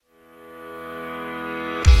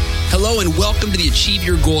Hello and welcome to the Achieve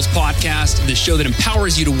Your Goals podcast, the show that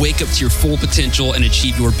empowers you to wake up to your full potential and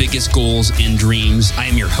achieve your biggest goals and dreams. I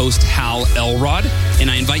am your host, Hal Elrod, and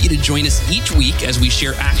I invite you to join us each week as we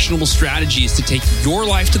share actionable strategies to take your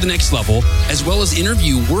life to the next level, as well as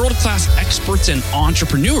interview world-class experts and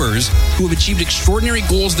entrepreneurs who have achieved extraordinary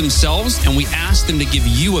goals themselves, and we ask them to give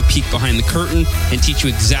you a peek behind the curtain and teach you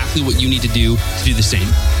exactly what you need to do the same.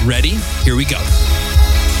 Ready? Here we go.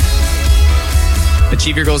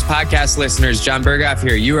 Achieve Your Goals podcast listeners, John Berghoff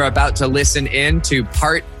here. You are about to listen in to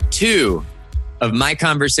part 2 of my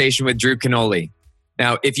conversation with Drew Canole.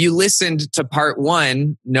 Now, if you listened to part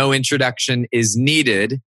 1, no introduction is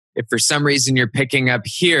needed. If for some reason you're picking up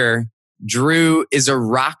here, Drew is a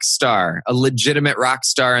rock star, a legitimate rock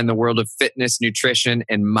star in the world of fitness, nutrition,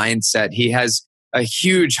 and mindset. He has a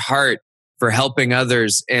huge heart for helping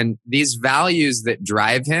others. And these values that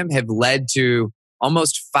drive him have led to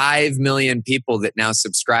almost 5 million people that now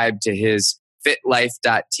subscribe to his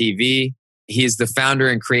FitLife.tv. He is the founder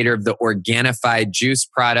and creator of the Organifi juice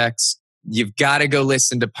products. You've got to go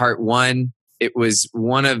listen to part 1. It was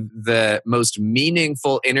one of the most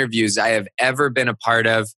meaningful interviews I have ever been a part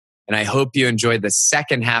of. And I hope you enjoyed the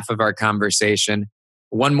second half of our conversation.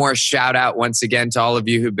 One more shout out once again to all of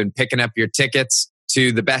you who've been picking up your tickets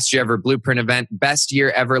to the Best Year Ever Blueprint event,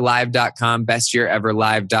 bestyeareverlive.com,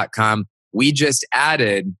 bestyeareverlive.com. We just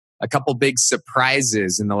added a couple big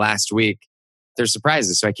surprises in the last week. They're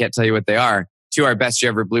surprises, so I can't tell you what they are, to our Best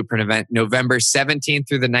Year Ever Blueprint event, November 17th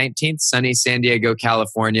through the 19th, sunny San Diego,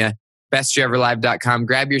 California. bestyeareverlive.com.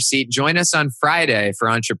 Grab your seat. Join us on Friday for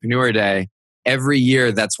Entrepreneur Day. Every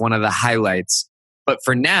year, that's one of the highlights. But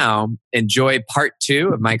for now, enjoy part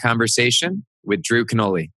 2 of my conversation with Drew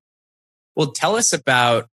Canole. Well, tell us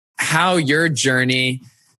about how your journey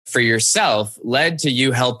for yourself led to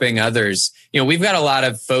you helping others. You know, we've got a lot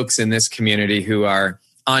of folks in this community who are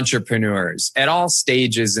entrepreneurs at all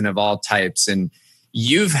stages and of all types. And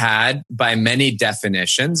you've had, by many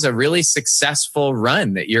definitions, a really successful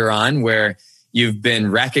run that you're on where you've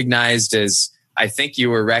been recognized as, I think you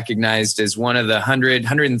were recognized as one of the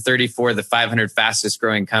 134 of the 500 fastest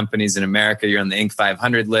growing companies in America. You're on the Inc.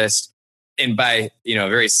 500 list. And by, a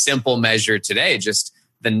very simple measure today, just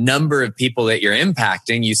the number of people that you're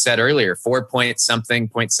impacting, you said earlier,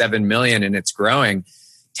 0.7 million, and it's growing.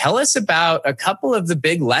 Tell us about a couple of the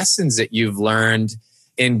big lessons that you've learned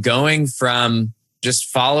in going from just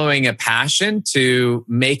following a passion to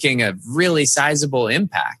making a really sizable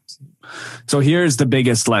impact. So here's the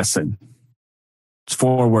biggest lesson. It's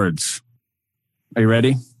 4 words. Are you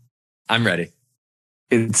ready? I'm ready.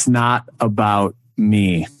 It's not about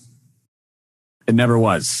me. It never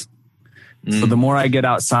was. So the more I get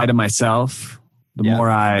outside of myself, the more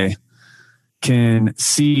I can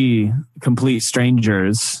see complete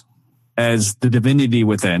strangers as the divinity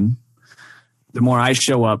within, the more I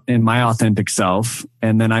show up in my authentic self,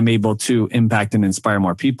 and then I'm able to impact and inspire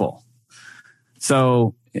more people.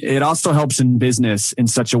 So it also helps in business in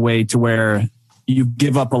such a way to where you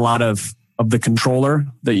give up a lot of the controller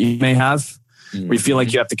that you may have, where you feel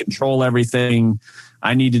like you have to control everything.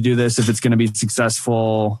 I need to do this if it's going to be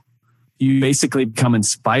successful. You basically become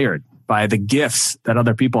inspired by the gifts that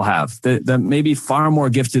other people have that may be far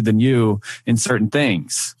more gifted than you in certain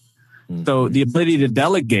things. So the ability to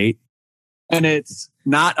delegate, and it's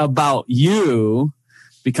not about you,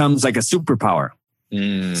 becomes like a superpower.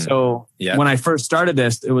 So when I first started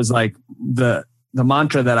this, it was like the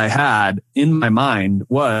mantra that I had in my mind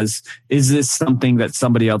was, is this something that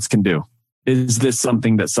somebody else can do? Is this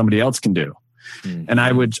something that somebody else can do? And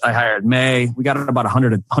I hired May. We got about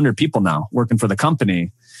 100 people now working for the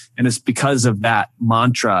company. And it's because of that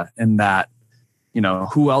mantra and that,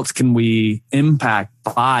 who else can we impact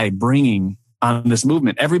by bringing on this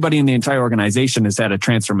movement? Everybody in the entire organization has had a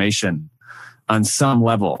transformation on some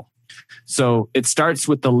level. So it starts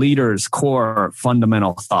with the leader's core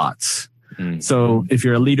fundamental thoughts. So if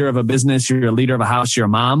you're a leader of a business, you're a leader of a house, you're a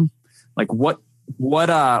mom, like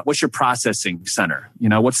what's your processing center?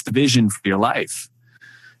 What's the vision for your life?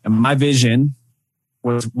 And my vision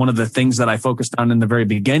was one of the things that I focused on in the very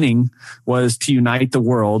beginning was to unite the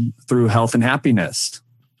world through health and happiness.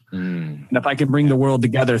 And if I can bring the world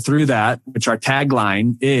together through that, which our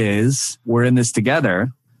tagline is, we're in this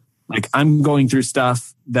together. Like I'm going through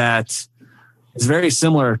stuff that is very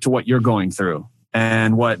similar to what you're going through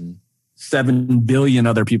and what 7 billion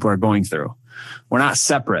other people are going through. We're not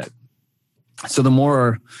separate. So the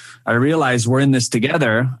more I realize we're in this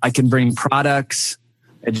together, I can bring products,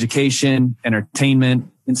 education,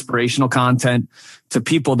 entertainment, inspirational content to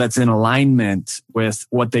people that's in alignment with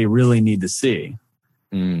what they really need to see.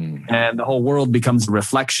 And the whole world becomes a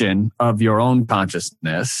reflection of your own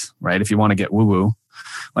consciousness, right? If you want to get woo-woo,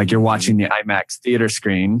 like you're watching the IMAX theater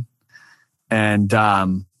screen. And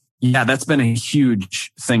that's been a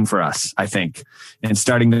huge thing for us, I think. And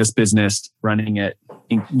starting this business, running it,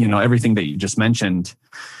 everything that you just mentioned,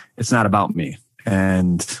 it's not about me.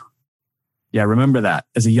 And remember that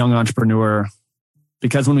as a young entrepreneur,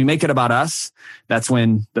 because when we make it about us, that's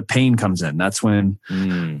when the pain comes in. That's when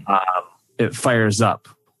it fires up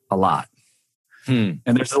a lot. And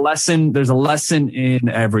there's a lesson in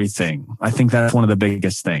everything. I think that's one of the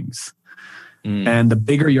biggest things. And the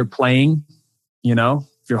bigger you're playing,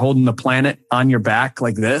 if you're holding the planet on your back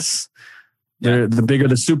like this, the bigger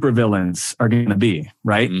the supervillains are going to be,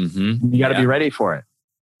 right? You got to be ready for it.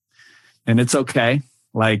 And it's okay.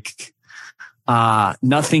 Like,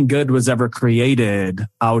 nothing good was ever created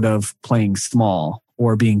out of playing small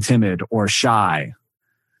or being timid or shy.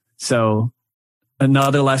 So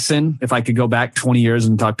another lesson, if I could go back 20 years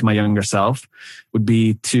and talk to my younger self, would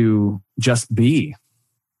be to just be.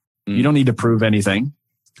 You don't need to prove anything.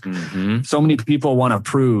 So many people want to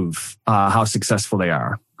prove how successful they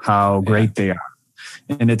are, how great they are.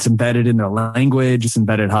 And it's embedded in their language. It's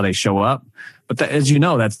embedded how they show up. But as you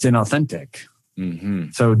know, that's inauthentic.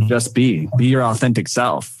 So just be your authentic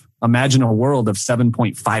self. Imagine a world of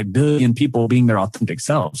 7.5 billion people being their authentic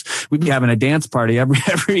selves. We'd be having a dance party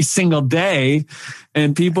every single day,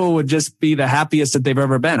 and people would just be the happiest that they've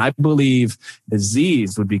ever been. I believe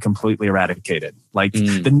disease would be completely eradicated. Like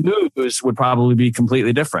the news would probably be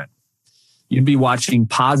completely different. You'd be watching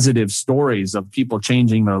positive stories of people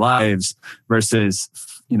changing their lives versus,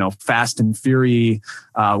 fast and fury.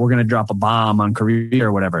 We're going to drop a bomb on Korea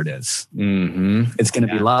or whatever it is. It's going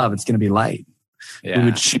to be love. It's going to be light. It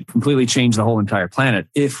would completely change the whole entire planet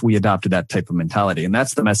if we adopted that type of mentality. And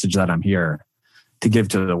that's the message that I'm here to give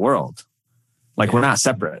to the world. Like, we're not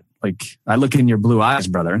separate. Like, I look in your blue eyes,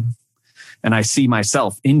 brother, and I see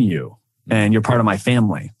myself in you, and you're part of my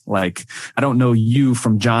family. Like, I don't know you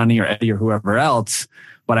from Johnny or Eddie or whoever else,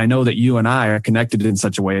 but I know that you and I are connected in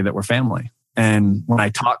such a way that we're family. And when I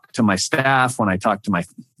talk to my staff, when I talk to my,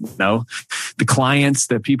 the clients,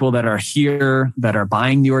 the people that are here that are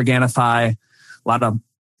buying the Organifi,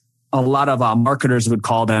 a lot of marketers would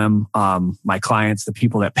call them my clients, the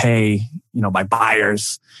people that pay, by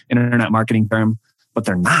buyers, an internet marketing term, but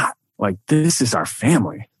they're not. Like, this is our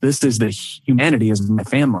family. This is the humanity is my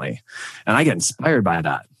family. And I get inspired by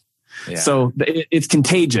that. So it's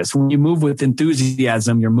contagious. When you move with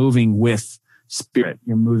enthusiasm, you're moving with spirit.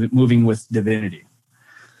 You're moving with divinity.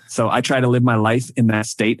 So I try to live my life in that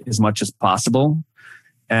state as much as possible.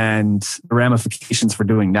 And the ramifications for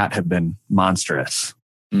doing that have been monstrous.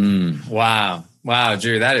 Wow,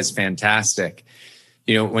 Drew, that is fantastic.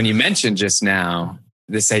 When you mentioned just now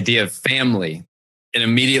this idea of family, it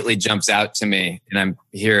immediately jumps out to me. And I'm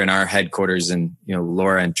here in our headquarters, and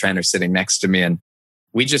Laura and Trent are sitting next to me. And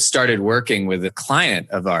we just started working with a client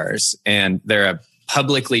of ours, and they're a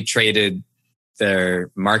publicly traded. Their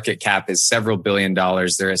market cap is several $billion.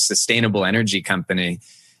 They're a sustainable energy company.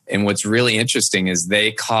 And what's really interesting is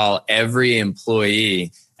they call every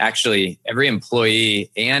employee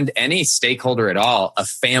and any stakeholder at all, a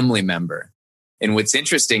family member. And what's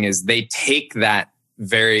interesting is they take that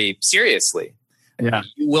very seriously. You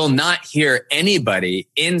will not hear anybody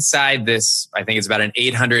inside this, I think it's about an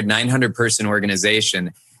 800, 900 person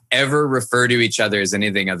organization, ever refer to each other as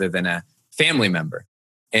anything other than a family member.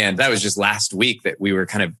 And that was just last week that we were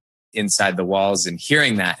kind of inside the walls and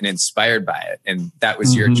hearing that and inspired by it. And that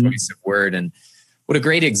was your choice of word. And what a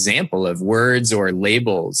great example of words or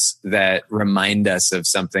labels that remind us of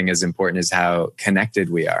something as important as how connected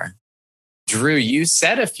we are. Drew, you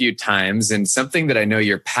said a few times, and something that I know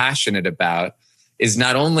you're passionate about is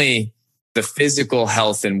not only the physical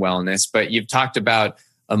health and wellness, but you've talked about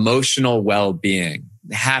emotional well-being,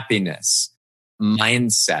 happiness,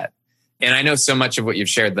 mindset. And I know so much of what you've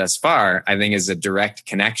shared thus far, I think, is a direct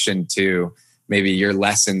connection to maybe your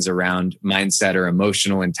lessons around mindset or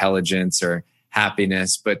emotional intelligence or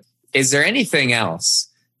happiness. But is there anything else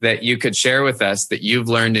that you could share with us that you've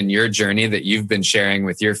learned in your journey that you've been sharing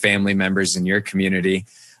with your family members in your community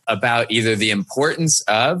about either the importance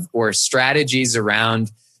of or strategies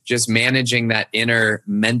around just managing that inner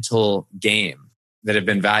mental game that have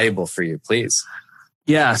been valuable for you, please?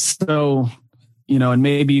 Yeah. So, and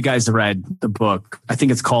maybe you guys read the book. I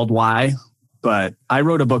think it's called Why, but I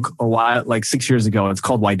wrote a book a while, like 6 years ago. It's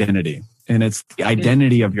called Whydenity, and it's the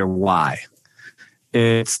identity of your why.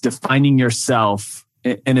 It's defining yourself,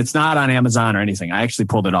 and it's not on Amazon or anything. I actually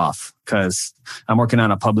pulled it off because I'm working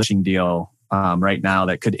on a publishing deal right now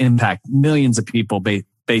that could impact millions of people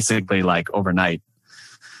basically like overnight.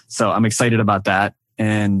 So I'm excited about that.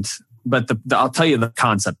 But I'll tell you the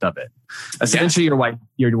concept of it. Essentially,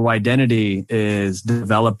 your identity is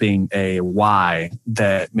developing a why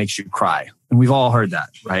that makes you cry. And we've all heard that,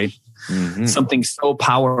 right? Mm-hmm. Something so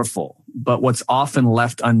powerful. But what's often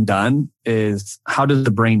left undone is how does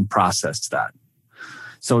the brain process that?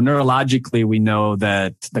 So neurologically, we know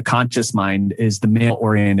that the conscious mind is the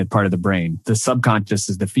male-oriented part of the brain. The subconscious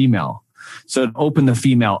is the female. So to open the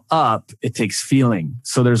female up, it takes feeling.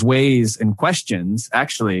 So there's ways and questions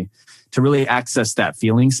actually to really access that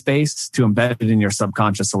feeling space to embed it in your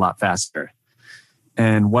subconscious a lot faster.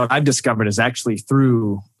 And what I've discovered is actually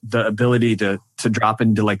through the ability to drop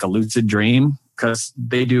into like a lucid dream, because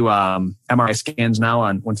they do MRI scans now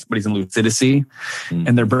on when somebody's in lucidity,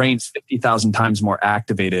 and their brain's 50,000 times more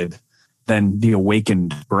activated than the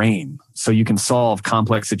awakened brain. So you can solve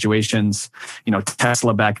complex situations. You know,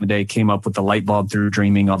 Tesla back in the day came up with the light bulb through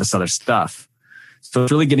dreaming, all this other stuff. So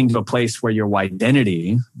it's really getting to a place where your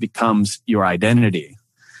identity becomes your identity.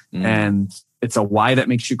 And it's a why that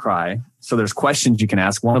makes you cry. So there's questions you can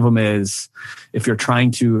ask. One of them is, if you're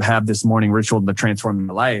trying to have this morning ritual to transform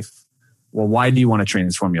your life, well, why do you want to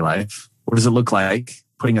transform your life? What does it look like?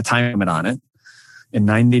 Putting a time limit on it. In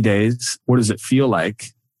 90 days, what does it feel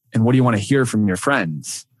like? And what do you want to hear from your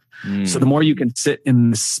friends? So the more you can sit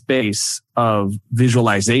in the space of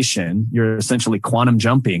visualization, you're essentially quantum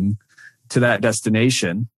jumping to that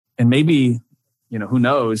destination. And maybe, you know, who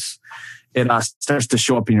knows, it starts to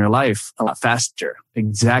show up in your life a lot faster,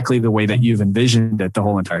 exactly the way that you've envisioned it the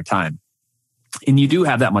whole entire time. And you do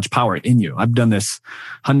have that much power in you. I've done this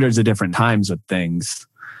hundreds of different times with things,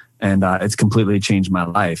 and it's completely changed my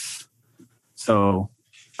life. So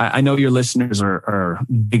I know your listeners are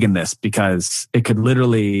digging this, because it could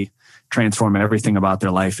literally transform everything about their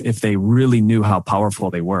life if they really knew how powerful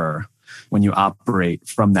they were when you operate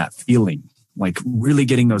from that feeling. Like really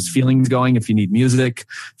getting those feelings going. If you need music,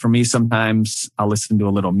 for me, sometimes I'll listen to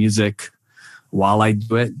a little music while I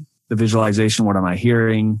do it. The visualization, what am I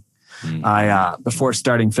hearing? I before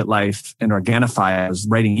starting FitLife and Organifi, I was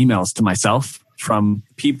writing emails to myself from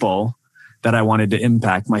people that I wanted to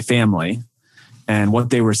impact, my family, and what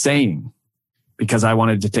they were saying, because I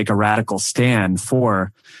wanted to take a radical stand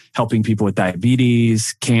for helping people with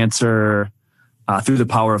diabetes, cancer, through the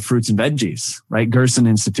power of fruits and veggies, right? Gerson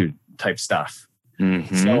Institute type stuff. So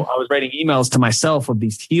I was writing emails to myself of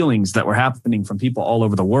these healings that were happening from people all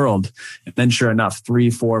over the world. And then sure enough, 3,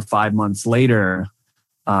 4, 5 months later,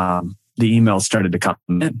 the emails started to come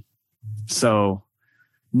in. So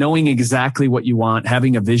knowing exactly what you want,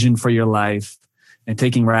 having a vision for your life, and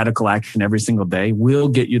taking radical action every single day will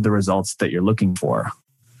get you the results that you're looking for.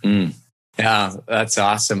 Yeah, that's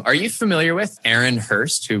awesome. Are you familiar with Aaron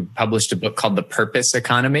Hurst, who published a book called The Purpose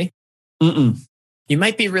Economy? You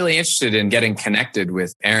might be really interested in getting connected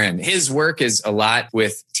with Aaron. His work is a lot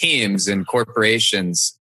with teams and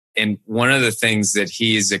corporations. And one of the things that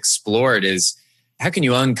he's explored is, how can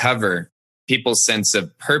you uncover people's sense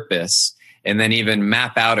of purpose and then even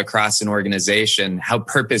map out across an organization how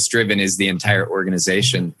purpose-driven is the entire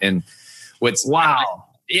organization? And wow.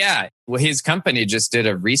 Yeah. Well, his company just did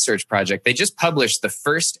a research project. They just published the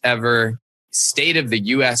first ever State of the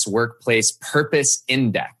U.S. Workplace Purpose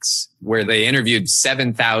Index, where they interviewed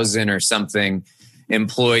 7,000 or something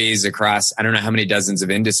employees across, I don't know how many dozens of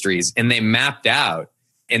industries. And they mapped out,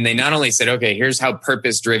 and they not only said, okay, here's how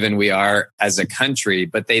purpose-driven we are as a country,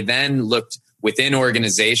 but they then looked within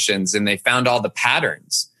organizations and they found all the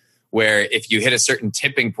patterns where if you hit a certain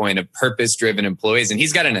tipping point of purpose-driven employees, and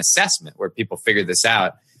he's got an assessment where people figure this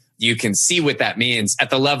out, you can see what that means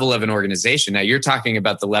at the level of an organization. Now, you're talking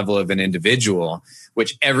about the level of an individual,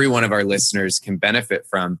 which every one of our listeners can benefit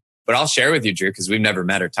from. But I'll share with you, Drew, because we've never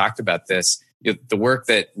met or talked about this. The work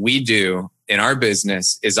that we do in our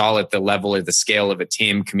business is all at the level or the scale of a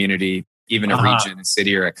team, community, even a region, a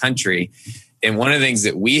city, or a country. And one of the things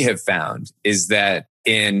that we have found is that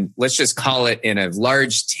let's just call it in a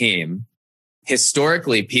large team,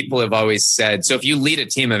 historically, people have always said, so if you lead a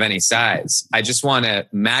team of any size, I just want to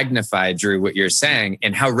magnify, Drew, what you're saying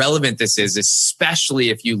and how relevant this is,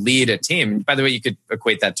 especially if you lead a team. By the way, you could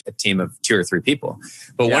equate that to a team of 2 or 3 people.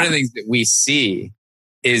 But one of the things that we see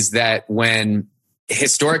is that when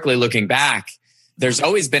historically looking back, there's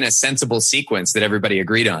always been a sensible sequence that everybody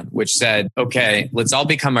agreed on, which said, okay, let's all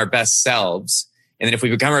become our best selves. And then if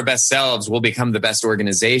we become our best selves, we'll become the best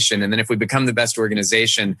organization. And then if we become the best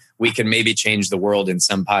organization, we can maybe change the world in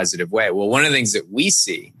some positive way. Well, one of the things that we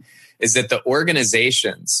see is that the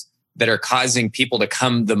organizations that are causing people to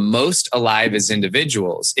come the most alive as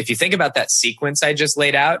individuals, if you think about that sequence I just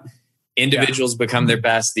laid out, individuals become their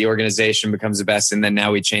best, the organization becomes the best, and then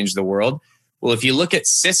now we change the world. Well, if you look at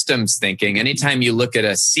systems thinking, anytime you look at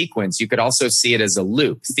a sequence, you could also see it as a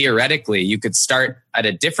loop. Theoretically, you could start at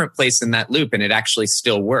a different place in that loop and it actually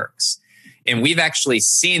still works. And we've actually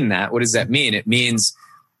seen that. What does that mean? It means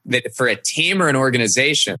that for a team or an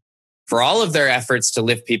organization, for all of their efforts to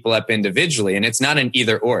lift people up individually, and it's not an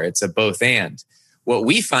either or, it's a both and. What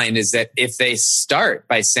we find is that if they start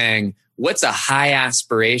by saying, what's a high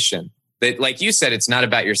aspiration? That, like you said, it's not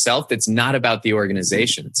about yourself. It's not about the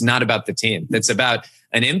organization. It's not about the team. It's about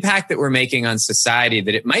an impact that we're making on society,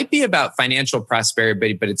 that it might be about financial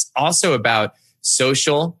prosperity, but it's also about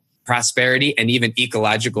social prosperity and even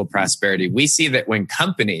ecological prosperity. We see that when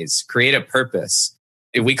companies create a purpose,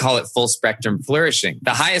 we call it full spectrum flourishing.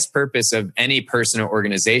 The highest purpose of any person or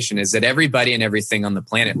organization is that everybody and everything on the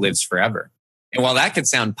planet lives forever. And while that could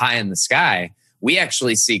sound pie in the sky, we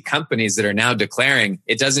actually see companies that are now declaring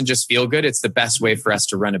it doesn't just feel good. It's the best way for us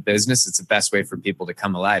to run a business. It's the best way for people to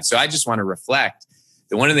come alive. So I just want to reflect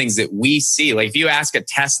that one of the things that we see, like if you ask a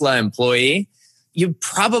Tesla employee, you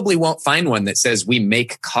probably won't find one that says we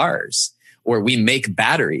make cars or we make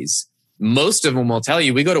batteries. Most of them will tell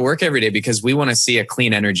you we go to work every day because we want to see a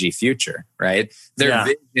clean energy future, right? Their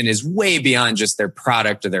vision is way beyond just their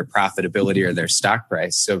product or their profitability or their stock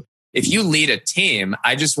price. So if you lead a team,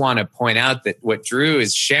 I just want to point out that what Drew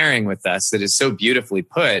is sharing with us that is so beautifully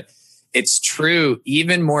put, it's true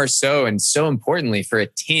even more so and so importantly for a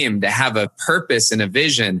team to have a purpose and a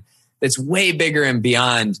vision that's way bigger and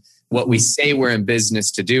beyond what we say we're in business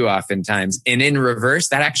to do oftentimes. And in reverse,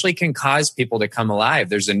 that actually can cause people to come alive.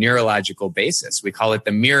 There's a neurological basis. We call it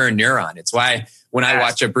the mirror neuron. It's why when I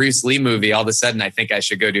watch a Bruce Lee movie, all of a sudden I think I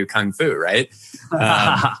should go do Kung Fu, right?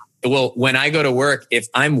 Well, when I go to work, if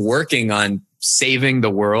I'm working on saving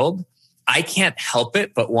the world, I can't help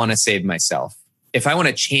it but want to save myself. If I want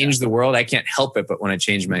to change the world, I can't help it but want to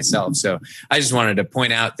change myself. So I just wanted to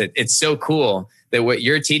point out that it's so cool that what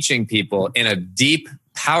you're teaching people in a deep,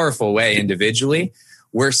 powerful way individually,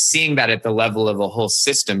 we're seeing that at the level of a whole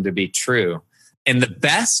system to be true. And the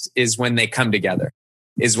best is when they come together,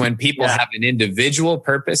 is when people have an individual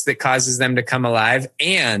purpose that causes them to come alive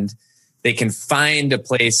and they can find a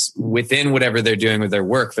place within whatever they're doing with their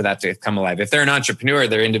work for that to come alive. If they're an entrepreneur,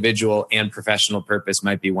 their individual and professional purpose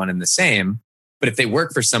might be one and the same. But if they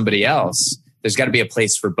work for somebody else, there's got to be a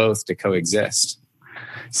place for both to coexist.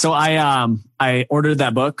 So I ordered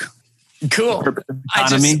that book. Cool.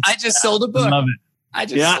 I just sold a book. I love it.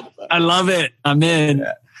 I love it. I'm in.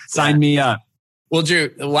 Yeah. Sign me up. Well,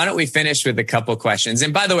 Drew, why don't we finish with a couple questions?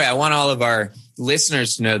 And by the way, I want all of our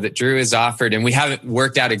listeners to know that Drew has offered, and we haven't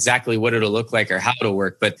worked out exactly what it'll look like or how it'll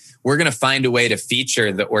work, but we're going to find a way to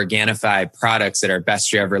feature the Organifi products at our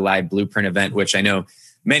Best Year Ever Live Blueprint event, which I know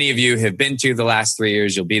many of you have been to the last 3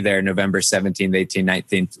 years. You'll be there November 17th, 18th,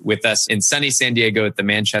 19th with us in sunny San Diego at the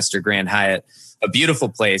Manchester Grand Hyatt. A beautiful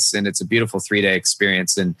place, and it's a beautiful 3-day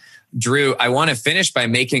experience. And Drew, I want to finish by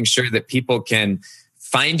making sure that people can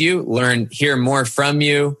find you, hear more from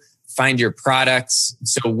you, find your products.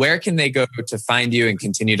 So where can they go to find you and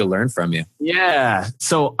continue to learn from you? Yeah.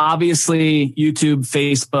 So obviously YouTube,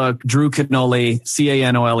 Facebook, Drew Canole,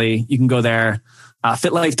 Canole. You can go there.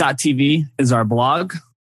 Fitlife.tv is our blog.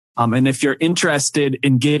 And if you're interested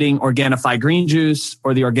in getting Organifi Green Juice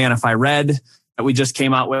or the Organifi Red that we just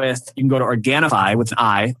came out with, you can go to Organifi with an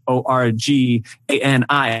I,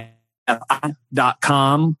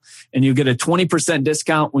 ORGANIFI.com, and you get a 20%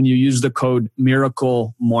 discount when you use the code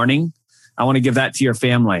Miracle Morning. I want to give that to your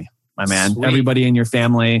family, my man. Sweet. Everybody in your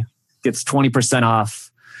family gets 20%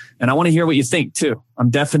 off. And I want to hear what you think too. I'm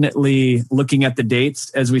definitely looking at the dates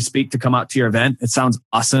as we speak to come out to your event. It sounds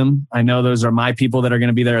awesome. I know those are my people that are going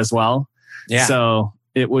to be there as well. Yeah. So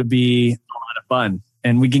it would be a lot of fun.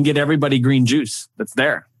 And we can get everybody green juice that's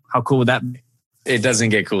there. How cool would that be? It doesn't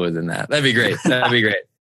get cooler than that. That'd be great. That'd be great.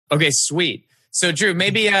 Okay, sweet. So Drew,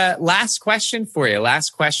 maybe a last question for you. Last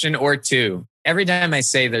question or two. Every time I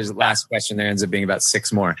say there's a last question, there ends up being about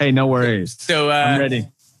 6 more. Hey, no worries. So I'm ready.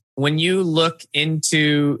 When you look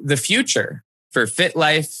into the future for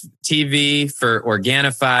FitLife TV, for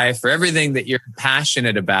Organifi, for everything that you're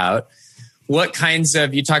passionate about, what kinds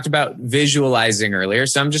of, you talked about visualizing earlier.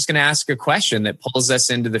 So I'm just going to ask a question that pulls us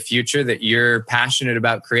into the future that you're passionate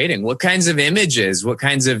about creating. What kinds of images, what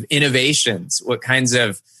kinds of innovations, what kinds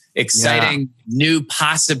of exciting new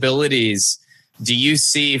possibilities do you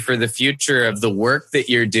see for the future of the work that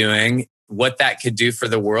you're doing, what that could do for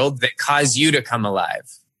the world that cause you to come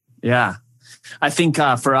alive? Yeah. I think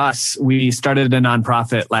for us, we started a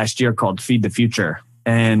nonprofit last year called Feed the Future.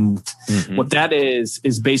 And what that is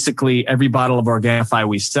basically every bottle of Organifi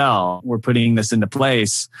we sell, we're putting this into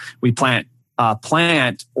place. We plant a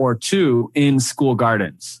plant or two in school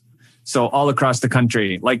gardens. So all across the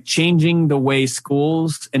country, like changing the way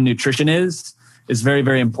schools and nutrition is very,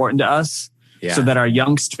 very important to us. Yeah. So that our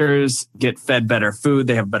youngsters get fed better food.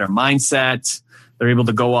 They have better mindset. They're able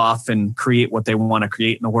to go off and create what they want to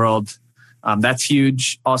create in the world. That's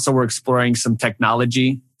huge. Also, we're exploring some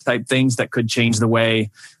technology type things that could change the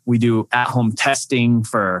way we do at-home testing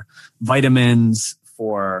for vitamins,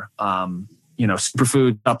 for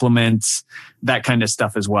superfood supplements, that kind of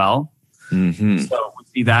stuff as well. Mm-hmm. So we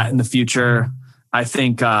see that in the future. I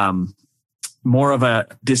think more of a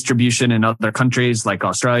distribution in other countries like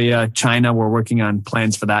Australia, China. We're working on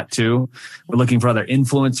plans for that too. We're looking for other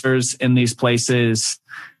influencers in these places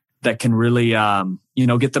that can really,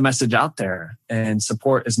 get the message out there and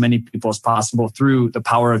support as many people as possible through the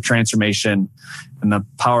power of transformation and the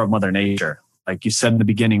power of Mother Nature. Like you said in the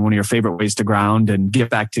beginning, one of your favorite ways to ground and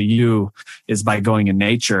get back to you is by going in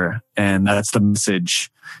nature. And that's the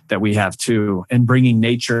message that we have too, and bringing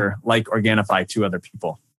nature like Organifi to other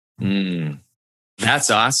people.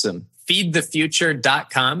 That's awesome.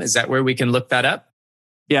 Feedthefuture.com. Is that where we can look that up?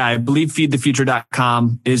 Yeah, I believe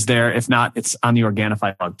feedthefuture.com is there. If not, it's on the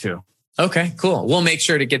Organifi blog too. Okay, cool. We'll make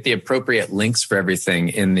sure to get the appropriate links for everything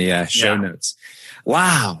in the show notes.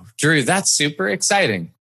 Wow, Drew, that's super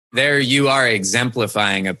exciting. There you are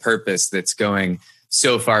exemplifying a purpose that's going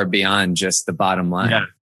so far beyond just the bottom line. Yeah.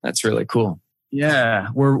 That's really cool. Yeah,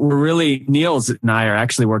 we're really, Niels and I are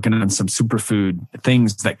actually working on some superfood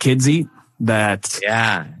things that kids eat that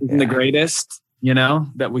isn't the greatest,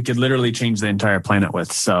 that we could literally change the entire planet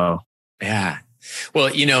with. So, yeah. Well,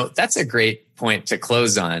 that's a great point to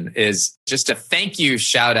close on, is just a thank you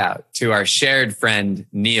shout out to our shared friend,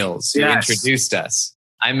 Niels, who introduced us.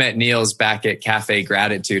 I met Niels back at Cafe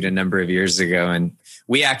Gratitude a number of years ago. And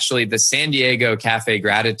we actually, the San Diego Cafe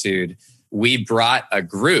Gratitude, we brought a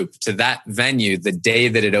group to that venue the day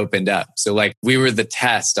that it opened up. So we were the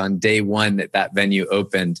test on day one that venue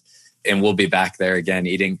opened, and we'll be back there again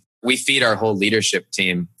eating. We feed our whole leadership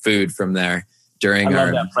team food from there during I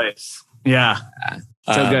love that place. Yeah.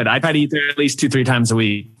 So good. I try to eat there at least 2-3 times a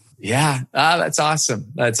week. Yeah. That's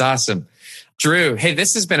awesome. That's awesome. Drew, hey,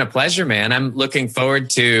 this has been a pleasure, man. I'm looking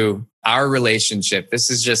forward to our relationship.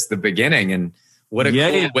 This is just the beginning, and what a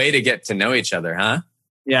cool way to get to know each other, huh?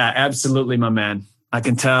 Yeah, absolutely, my man. I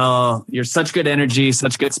can tell you're such good energy,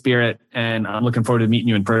 such good spirit, and I'm looking forward to meeting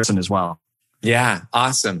you in person as well. Yeah,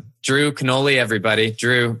 awesome. Drew Canole, everybody.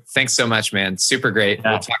 Drew, thanks so much, man. Super great.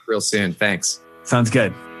 Yeah. We'll talk real soon. Thanks. Sounds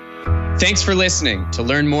good. Thanks for listening. To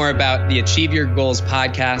learn more about the Achieve Your Goals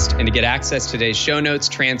podcast and to get access to today's show notes,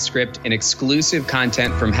 transcript, and exclusive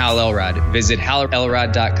content from Hal Elrod, visit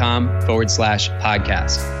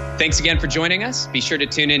halelrod.com/podcast. Thanks again for joining us. Be sure to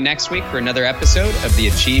tune in next week for another episode of the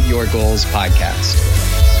Achieve Your Goals podcast.